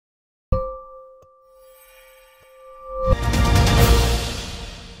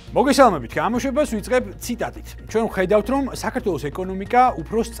მოგესალმებით, გამოშვებას ვიწყებ ციტატით. ჩვენ ვხედავთ, რომ საქართველოს ეკონომიკა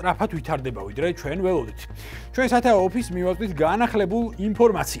უფრო სწრაფად ვითარდება, ვიდრე ჩვენ ველოდით. ჩვენ სათავე ოფისს მივაწვდით განახლებულ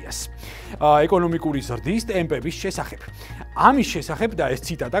ინფორმაციას ეკონომიკური ზრდის ტემპების შესახებ. ამის შესახებ და ეს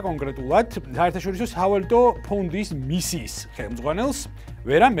ციტატა კონკრეტულად საერთაშორისო სავალუტო ფონდის მისიის ხელმძღვანელს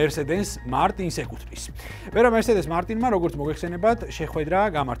ვერა მერსედენს მარტინს ეკუთვნის. ვერა მერსედენს მარტინმა, როგორც მოგეხსენებათ, შეხვედრა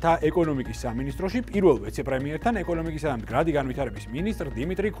გამართა ეკონომიკის სამინისტროში პირველ ვიცე-პრემიერთან, ეკონომიკისა და მდგრადი განვითარების მინისტრ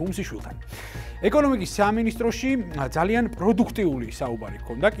დიმიტრი ქუმსიშვილთან. ეკონომიკის სამინისტროში ძალიან პროდუქტიული საუბარი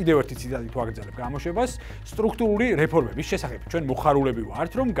ჰქონდა, კიდევ ერთი ციტატით ვაგრძელებ გამოშვებას, სტრუქტურული რეფორმების შესახებ. ჩვენ მოხარულები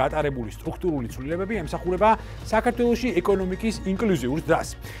ვართ, რომ გატარებული სტრუქტურული ცვლილებები ემსახურება საქართველოში ეკონომიკის ინკლუზიურ ზრდას,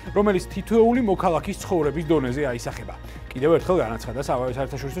 რომელიც თითოეული მოქალაქის ცხოვრების დონეზე აისახება. კიდევ ერთხელ განაცხადა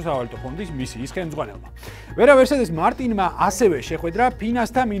საერთაშორისო სავალუტო ფონდის მისიის ხელმძღვანელმა. ვერა მერსედენს მარტინმა ასევე შეხვედრა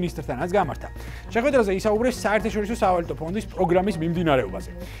ფინანსთა მინისტრთანაც გამართა. შეხვედრაზე ისაუბრეს საერთაშორისო სავალუტო ფონდის პროგრამის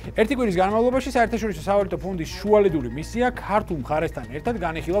მიმდინარეობაზე. ერთი კვირის განმავლობაში საერთაშორისო სავალუტო ფონდის შუალედური მისია ქართულ მხარესთან ერთად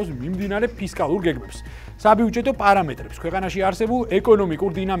განიხილავს მიმდინარე ფისკალურ გეგმებს, საბიუჯეტო პარამეტრებს, ქვეყანაში არსებულ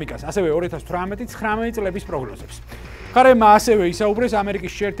ეკონომიკურ დინამიკას, ასევე 2018-19 წლების პროგნოზებს. მხარემა ასევე ისაუბრეს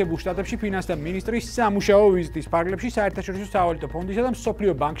ამერიკის შეერთებულ შტატებში ფინანსთა მინისტრის სამუშაო ვიზიტის ფარგლებში საერთაშორისო სავალუტო ფონდისა და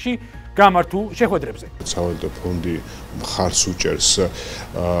მსოფლიო ბანკში გამართულ შეხვედრებზე. სავალუტო ფონდი მხარს უჭერს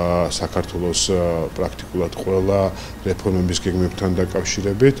საქართველოს პრაქტიკულად ყველა რეფორმების გეგმებთან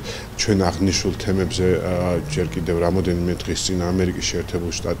დაკავშირებით. ჩვენ აღნიშნულ თემებზე ჯერ კიდევ რამოდენიმე დღის წინ ამერიკის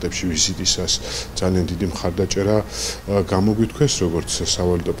შეერთებულ შტატებში ვიზიტისას ძალიან დიდი მხარდაჭერა გამოგვითქვეს, როგორც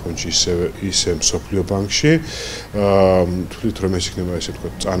სავალუტო ფონდში, ისე მსოფლიო ბანკში. თვლით, რომ ეს იქნება ესე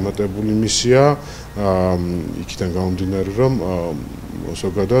ვთქვათ წარმატებული მისია, იქიდან გამომდინარე, რომ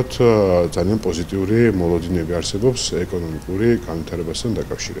ზოგადად ძალიან პოზიტიური მოლოდინები არსებობს ეკონომიკური განვითარებასთან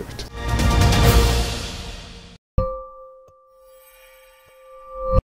დაკავშირებით.